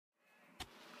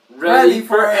Ready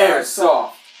for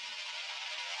Airsoft!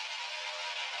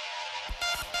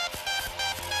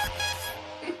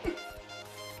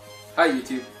 Hi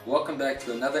YouTube, welcome back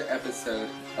to another episode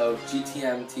of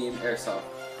GTM Team Airsoft.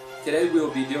 Today we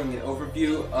will be doing an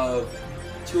overview of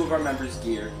two of our members'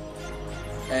 gear,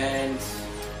 and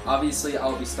obviously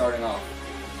I'll be starting off.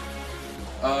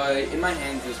 In my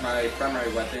hands is my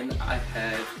primary weapon. I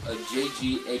have a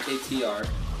JG AKTR.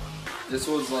 This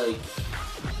was like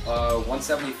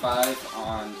 $175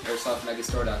 on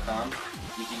AirsoftMegastore.com.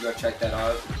 You can go check that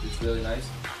out, it's really nice.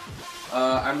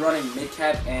 I'm running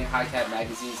mid-cap and high-cap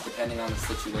magazines depending on the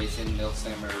situation,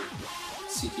 Milsim or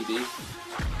CTB.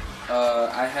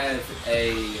 I have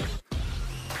a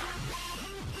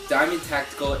Diamond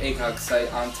Tactical ACOG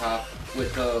sight on top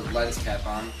with the lens cap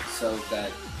on so that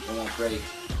it won't break.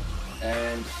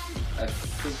 And I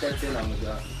think that's it on the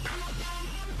gun.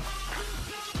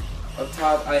 Up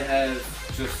top I have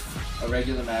just a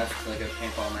regular mask, like a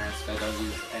paintball mask. I don't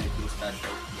use anything special.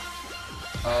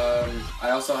 I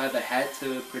also have a hat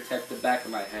to protect the back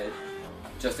of my head,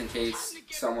 just in case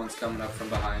someone's coming up from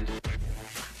behind.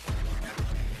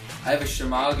 I have a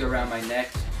shamag around my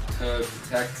neck to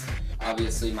protect,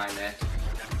 obviously, my neck.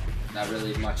 Not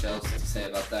really much else to say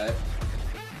about that.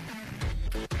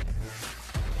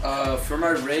 For my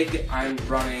rig, I'm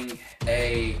running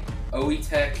a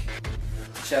OE-Tech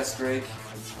chest rig,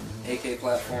 AK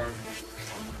platform,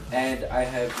 and I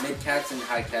have mid-caps and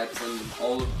high-caps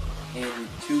in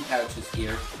two pouches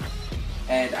here,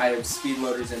 and I have speed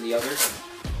loaders in the other,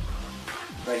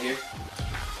 right here.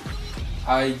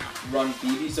 I run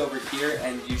BBs over here,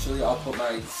 and usually I'll put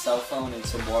my cell phone and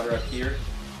some water up here,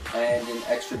 and an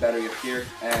extra battery up here,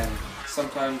 and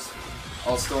sometimes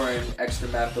I'll store an extra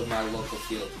map of my local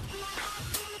field.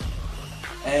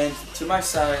 And to my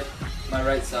side, my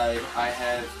right side, I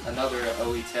have another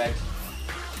OE-Tech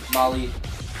Molly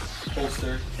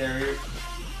holster carrier,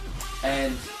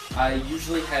 and I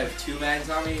usually have 2 mags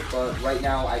on me, but right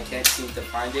now I can't seem to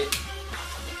find it.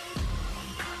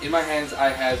 In my hands I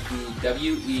have the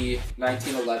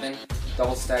WE-1911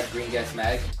 double stack green gas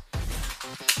mag.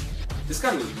 This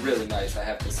gun was really nice, I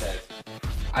have to say.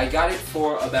 I got it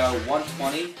for about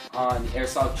 $120 on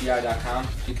AirsoftGI.com.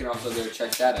 You can also go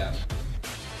check that out.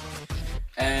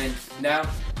 And now,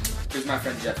 here's my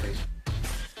friend Jeffrey.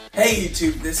 Hey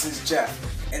YouTube, this is Jeff,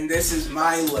 and this is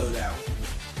my loadout.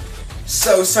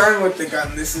 So, starting with the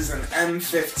gun, this is an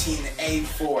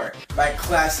M15A4 by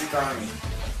Classic Army.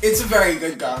 It's a very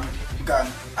good gun.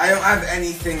 I don't have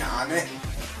anything on it,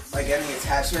 like any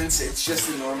attachments, it's just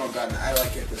a normal gun. I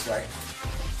like it this way.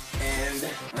 And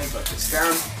let me put this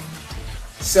down.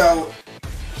 So,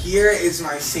 here is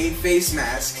my Save Face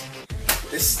mask.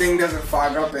 This thing doesn't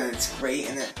fog up and it's great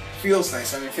and it feels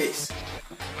nice on your face.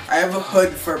 I have a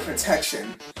hood for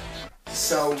protection,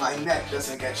 so my neck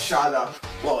doesn't get shot up.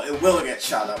 Well, it will get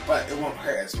shot up, but it won't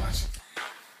hurt as much.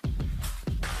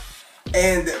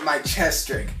 And my chest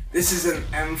rig. This is an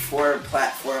M4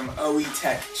 platform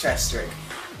OE-Tech chest rig.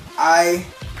 I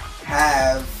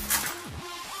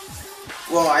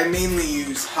mainly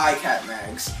use high-cap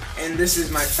mags, and this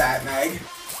is my fat mag.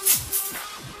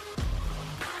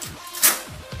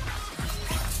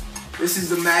 This is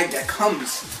the mag that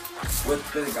comes with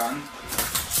the gun.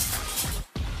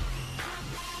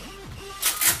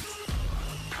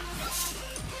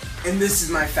 And this is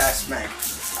my fast mag.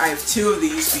 I have 2 of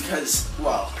these because,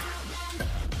 well,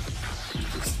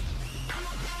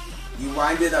 you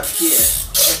wind it up here,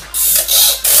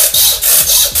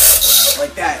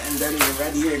 like that, and then you're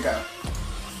ready to go.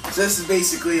 So this is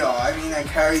basically all. I mean, I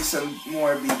carry some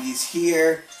more BBs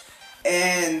here,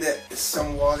 and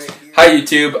some water here. Hi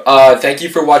YouTube, thank you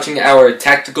for watching our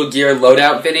tactical gear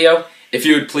loadout video. If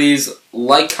you would please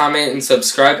like, comment, and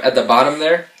subscribe at the bottom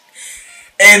there.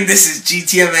 And this is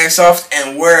GTM Airsoft,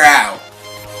 and we're out.